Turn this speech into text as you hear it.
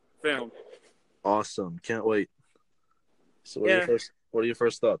film. Awesome. Can't wait. So Yeah. what are your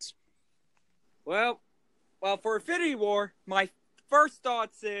first thoughts? Well, for Infinity War, my first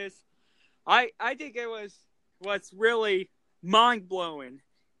thoughts is I think it was really mind blowing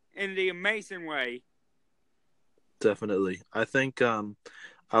in the amazing way. Definitely. I think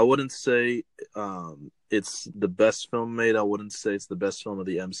I wouldn't say it's the best film made. I wouldn't say it's the best film of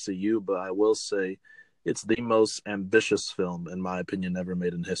the MCU, but I will say it's the most ambitious film, in my opinion, ever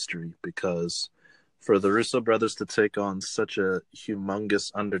made in history. Because for the Russo brothers to take on such a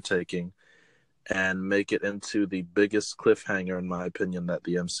humongous undertaking and make it into the biggest cliffhanger, in my opinion, that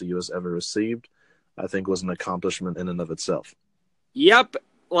the MCU has ever received, I think was an accomplishment in and of itself. Yep,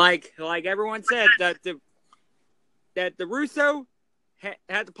 like everyone said that the Russo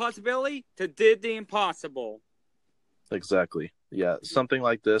had the possibility to did the impossible. Exactly. Yeah, something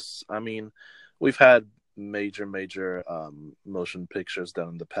like this. I mean, we've had major motion pictures done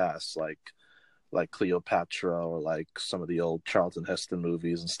in the past, like Cleopatra, or like some of the old Charlton Heston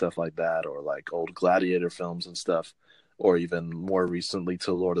movies and stuff like that, or like old Gladiator films and stuff, or even more recently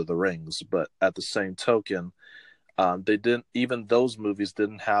to Lord of the Rings. But at the same token, they didn't. Even those movies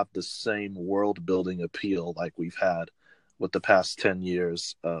didn't have the same world building appeal like we've had with the past 10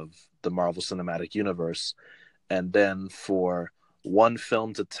 years of the Marvel Cinematic Universe. And then for one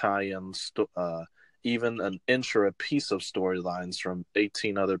film to tie in even an inch or a piece of storylines from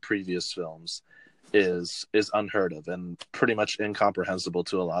 18 other previous films is unheard of and pretty much incomprehensible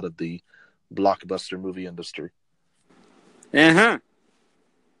to a lot of the blockbuster movie industry. Uh-huh.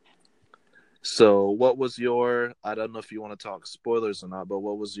 So what was your, I don't know if you want to talk spoilers or not, but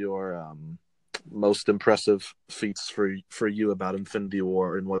what was your most impressive feats for you about Infinity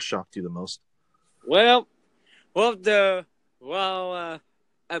War, and what shocked you the most? Well, well, the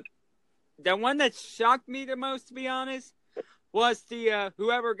one that shocked me the most, to be honest, was the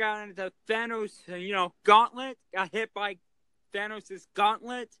whoever got into Thanos, gauntlet, got hit by Thanos'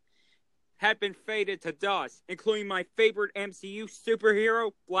 gauntlet, had been faded to dust, including my favorite MCU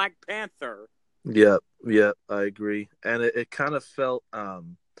superhero, Black Panther. Yeah, I agree. And it kind of felt,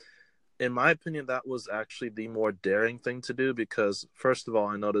 in my opinion, that was actually the more daring thing to do because, first of all,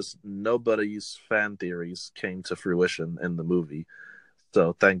 I noticed nobody's fan theories came to fruition in the movie.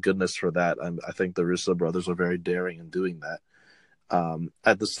 So thank goodness for that. I think the Russo brothers were very daring in doing that.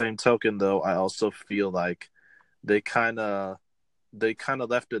 At the same token, though, I also feel like they kind of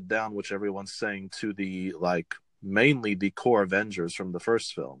left it down, which everyone's saying, to the mainly the core Avengers from the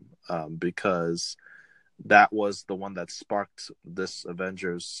first film, because that was the one that sparked this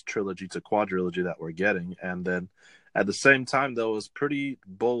Avengers trilogy to quadrilogy that we're getting. And then at the same time, though, it was pretty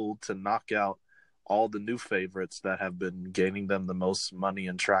bold to knock out all the new favorites that have been gaining them the most money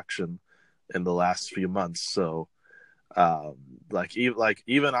and traction in the last few months. So,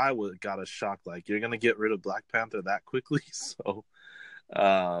 even I got a shock. Like, you're gonna get rid of Black Panther that quickly? So,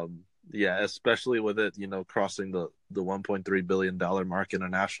 yeah, especially with it, crossing the $1.3 billion mark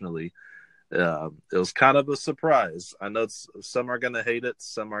internationally. It was kind of a surprise. I know some are gonna hate it,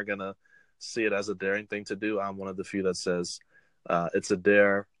 some are gonna see it as a daring thing to do. I'm one of the few that says it's a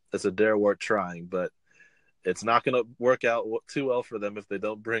dare. It's a dare worth trying, but it's not going to work out too well for them if they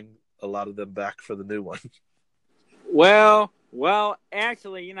don't bring a lot of them back for the new one. Well,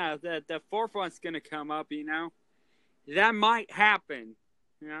 actually, the fourth one's going to come up, That might happen,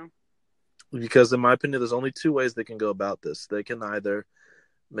 Because in my opinion, there's only two ways they can go about this. They can either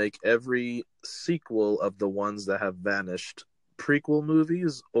make every sequel of the ones that have vanished prequel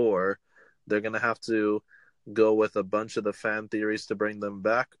movies, or they're going to have to go with a bunch of the fan theories to bring them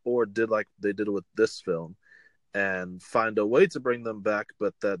back, or did like they did with this film and find a way to bring them back,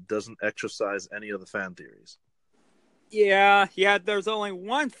 but that doesn't exercise any of the fan theories. Yeah, there's only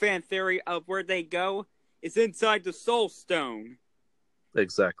one fan theory of where they go. It's inside the Soul Stone.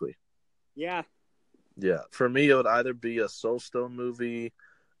 Exactly. Yeah. Yeah. For me, it would either be a Soul Stone movie,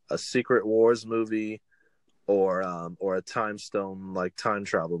 a Secret Wars movie, or a Time Stone, like time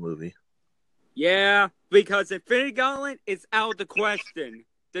travel movie. Yeah, because Infinity Gauntlet is out of the question.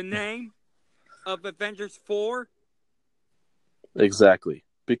 The name of Avengers 4? Exactly.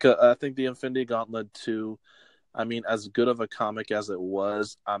 Because I think the Infinity Gauntlet 2, I mean, as good of a comic as it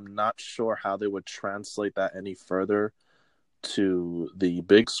was, I'm not sure how they would translate that any further to the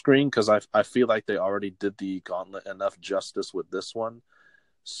big screen, because I feel like they already did the Gauntlet enough justice with this one.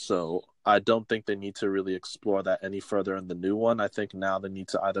 So I don't think they need to really explore that any further in the new one. I think now they need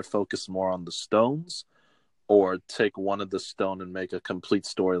to either focus more on the stones or take one of the stone and make a complete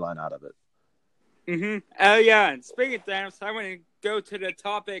storyline out of it. Mm-hmm. Oh, yeah. And speaking of Thanos, I want to go to the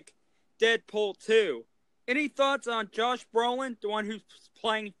topic Deadpool 2. any thoughts on Josh Brolin, the one who's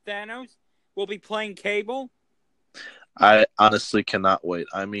playing Thanos, will be playing Cable? I honestly cannot wait.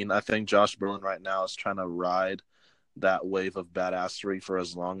 I mean, I think Josh Brolin right now is trying to ride that wave of badassery for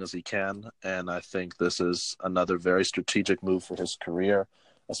as long as he can, and I think this is another very strategic move for his career,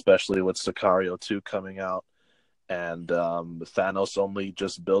 especially with Sicario 2 coming out, and Thanos only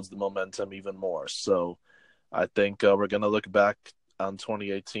just builds the momentum even more. So I think we're going to look back on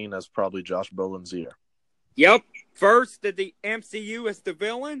 2018 as probably Josh Brolin's year. Yep. First, the MCU as the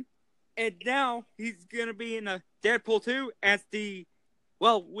villain, and now he's going to be in a Deadpool 2 as we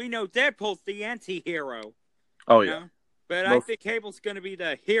know Deadpool's the anti-hero. Oh, yeah. But I think Cable's going to be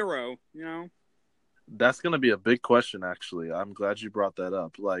the hero, That's going to be a big question, actually. I'm glad you brought that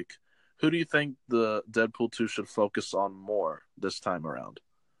up. Like, who do you think the Deadpool 2 should focus on more this time around?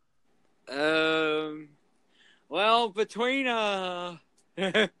 Well, between,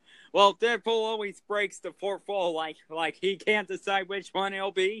 Deadpool always breaks the fourth wall, like he can't decide which one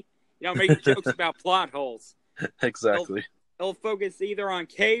it'll be. Making jokes about plot holes. Exactly. He'll focus either on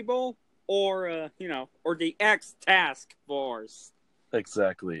Cable or the X Task Force.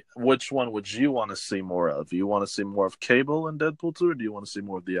 Exactly. Which one would you want to see more of? Do you want to see more of Cable in Deadpool 2, or do you want to see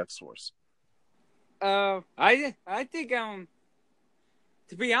more of the X-Force? I think, to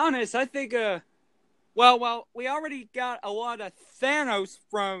be honest, I think, we already got a lot of Thanos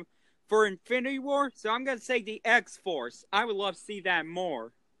for Infinity War, so I'm going to say the X-Force. I would love to see that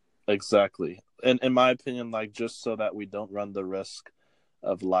more. Exactly. And in my opinion, just so that we don't run the risk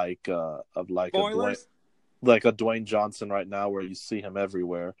of a Dwayne Johnson right now where you see him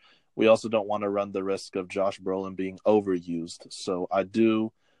everywhere. We also don't want to run the risk of Josh Brolin being overused. So I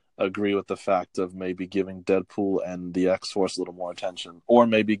do agree with the fact of maybe giving Deadpool and the X-Force a little more attention, or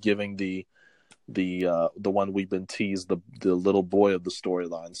maybe giving the one we've been teased, the little boy of the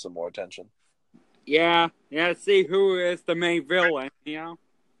storyline, some more attention. Yeah, see who is the main villain,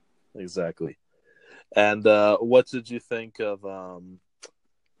 Exactly. And what did you think of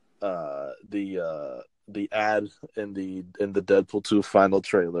the ad in the Deadpool 2 final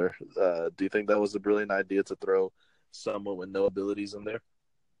trailer? Do you think that was a brilliant idea to throw someone with no abilities in there?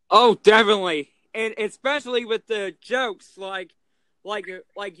 Oh, definitely, and especially with the jokes like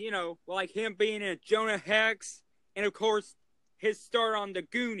him being in Jonah Hex, and of course his start on the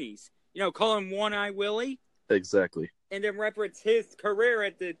Goonies. Call him One Eye Willie. Exactly. And then reference his career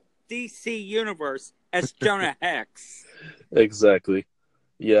at the DC Universe as Jonah Hex. Exactly.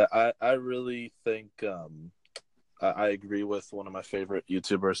 Yeah, I really think I agree with one of my favorite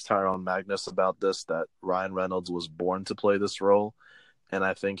YouTubers, Tyrone Magnus, about this, that Ryan Reynolds was born to play this role. And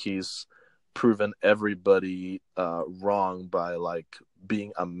I think he's proven everybody wrong by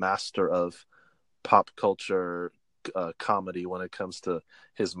being a master of pop culture comedy when it comes to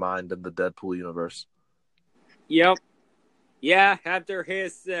his mind in the Deadpool universe. Yep. Yeah, after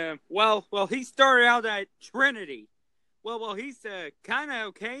his he started out at Trinity. Well, he's kind of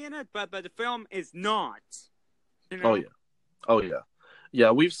okay in it, but the film is not. Oh yeah.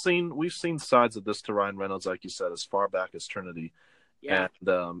 Yeah, we've seen sides of this to Ryan Reynolds, like you said, as far back as Trinity. Yeah.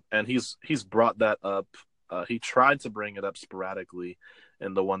 And he's brought that up. He tried to bring it up sporadically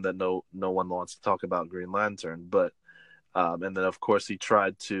in the one that no one wants to talk about, Green Lantern, but and then of course he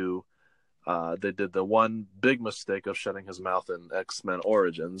tried to. They did the one big mistake of shutting his mouth in X-Men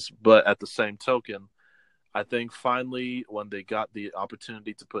Origins, but at the same token, I think finally when they got the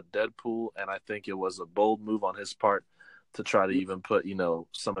opportunity to put Deadpool, and I think it was a bold move on his part to try to even put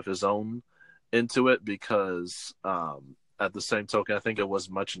some of his own into it, because at the same token, I think it was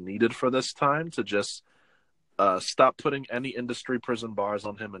much needed for this time to just stop putting any industry prison bars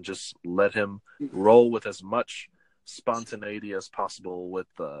on him and just let him roll with as much spontaneity as possible with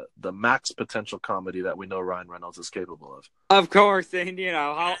the max potential comedy that we know Ryan Reynolds is capable of. Of course, and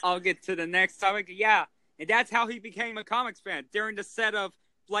I'll get to the next topic. Yeah, and that's how he became a comics fan. During the set of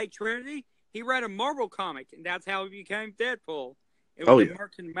Blake Trinity, he read a Marvel comic, and that's how he became Deadpool. It was the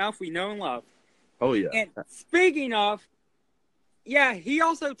Martin mouth we know and love. Oh yeah. And speaking of, he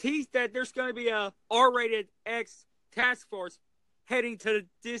also teased that there's going to be a R-rated X Task Force heading to the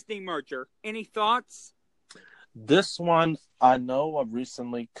Disney merger. Any thoughts? This one, I know of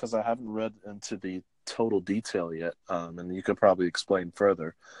recently, because I haven't read into the total detail yet, and you could probably explain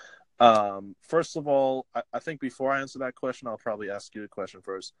further. First of all, I think before I answer that question, I'll probably ask you a question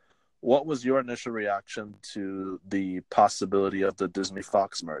first. What was your initial reaction to the possibility of the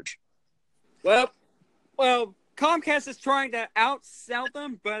Disney-Fox merge? Well, Comcast is trying to outsell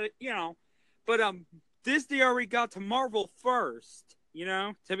them, but Disney already got to Marvel first,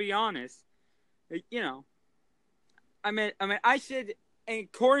 to be honest. I mean, I should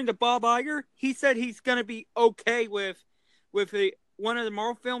according to Bob Iger, he said he's going to be okay with one of the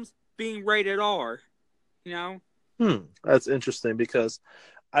Marvel films being rated R. You know? That's interesting because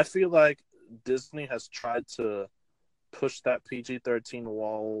I feel like Disney has tried to push that PG-13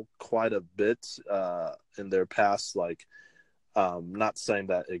 wall quite a bit in their past, like, not saying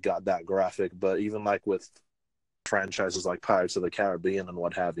that it got that graphic, but even like with franchises like Pirates of the Caribbean and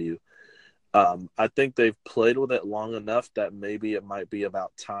what have you, I think they've played with it long enough that maybe it might be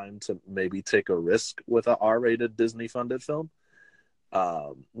about time to maybe take a risk with an R-rated Disney-funded film.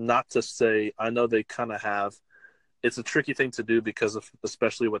 Not to say, I know they kind of have, it's a tricky thing to do because of,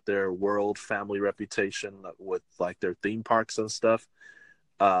 especially with their world family reputation with like their theme parks and stuff.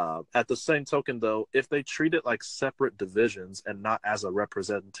 At the same token, though, if they treat it like separate divisions and not as a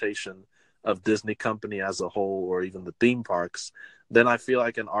representation of Disney Company as a whole or even the theme parks, then I feel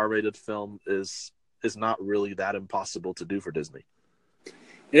like an R-rated film is not really that impossible to do for Disney.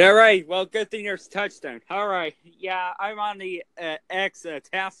 Yeah, right. Well, good thing there's Touchstone. All right. Yeah, I'm on the X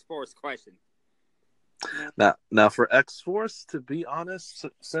Task Force question. Now for X-Force, to be honest,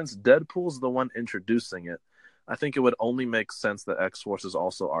 since Deadpool's the one introducing it, I think it would only make sense that X-Force is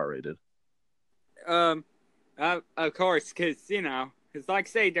also R-rated. Of course, because, because like I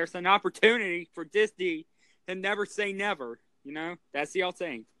say, there's an opportunity for Disney to never say never. That's the old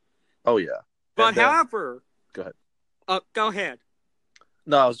saying. Oh, yeah. But however... Go ahead. Go ahead.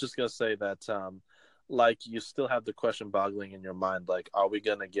 No, I was just going to say that, like, you still have the question boggling in your mind, like, are we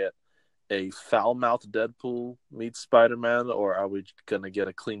going to get a foul-mouthed Deadpool meets Spider-Man, or are we going to get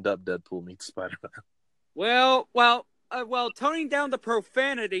a cleaned-up Deadpool meets Spider-Man? Well, toning down the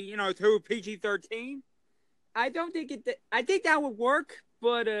profanity, to PG-13, I don't think I think that would work,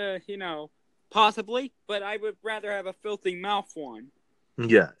 but, possibly, but I would rather have a filthy mouth one.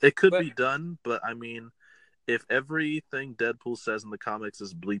 Yeah, it could be done, but, I mean, if everything Deadpool says in the comics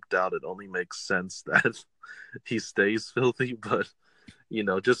is bleeped out, it only makes sense that he stays filthy, but...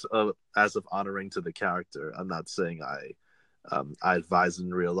 just as of honoring to the character. I'm not saying I advise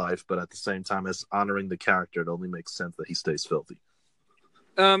in real life, but at the same time, as honoring the character, it only makes sense that he stays filthy.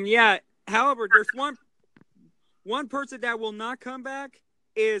 Yeah. However, there's one person that will not come back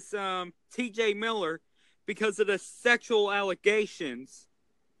is T.J. Miller because of the sexual allegations.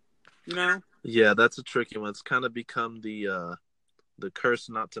 Yeah, that's a tricky one. It's kind of become the curse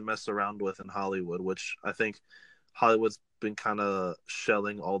not to mess around with in Hollywood, which I think Hollywood's been kind of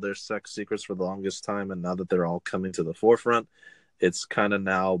shelling all their sex secrets for the longest time, and now that they're all coming to the forefront, it's kind of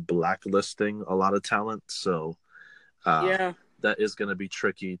now blacklisting a lot of talent. So that is going to be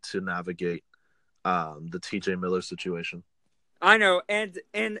tricky to navigate the TJ Miller situation. I know, and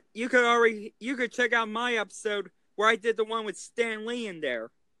you could check out my episode where I did the one with Stan Lee in there.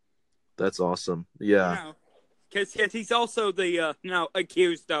 That's awesome. Yeah, because he's also the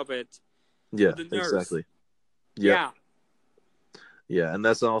accused of it. Yeah, exactly. Yep. Yeah, and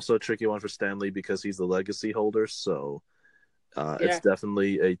that's also a tricky one for Stan Lee because he's the legacy holder, so it's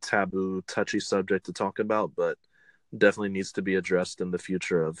definitely a taboo, touchy subject to talk about, but definitely needs to be addressed in the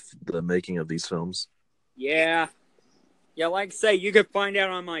future of the making of these films. Yeah. Yeah, like I say, you could find out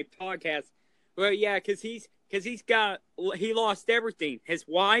on my podcast. Well, yeah, because he lost everything. His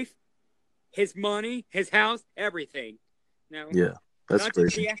wife, his money, his house, everything. Yeah, that's not crazy.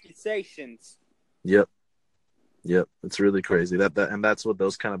 Just the accusations. Yep, it's really crazy. And that's what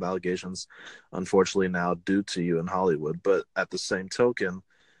those kind of allegations, unfortunately, now do to you in Hollywood. But at the same token,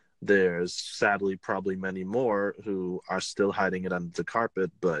 there's sadly probably many more who are still hiding it under the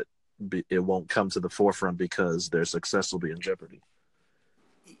carpet, but it won't come to the forefront because their success will be in jeopardy.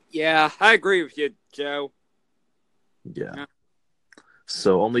 Yeah, I agree with you, Joe. Yeah.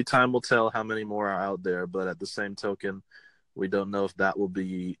 So only time will tell how many more are out there, but at the same token, we don't know if that will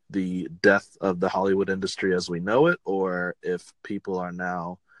be the death of the Hollywood industry as we know it, or if people are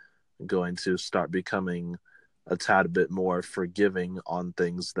now going to start becoming a tad bit more forgiving on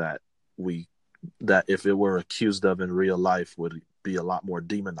things that if it were accused of in real life would be a lot more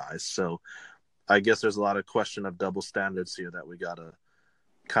demonized. So I guess there's a lot of question of double standards here that we got to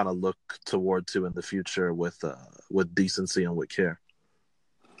kind of look toward to in the future with decency and with care.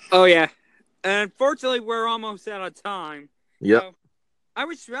 Oh, yeah. Unfortunately, we're almost out of time. Yep. So, I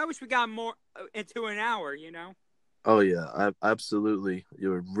wish we got more into an hour, Oh, yeah. Absolutely.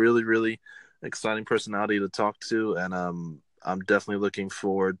 You're a really, really exciting personality to talk to, and I'm definitely looking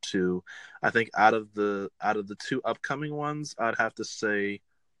forward to, I think out of the two upcoming ones, I'd have to say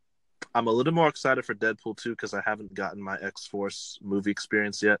I'm a little more excited for Deadpool 2 because I haven't gotten my X-Force movie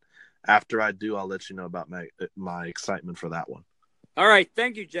experience yet. After I do, I'll let you know about my excitement for that one. All right.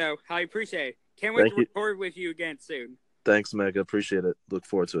 Thank you, Joe. I appreciate it. Can't wait to record with you again soon. Thanks, Mega. Appreciate it. Look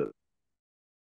forward to it.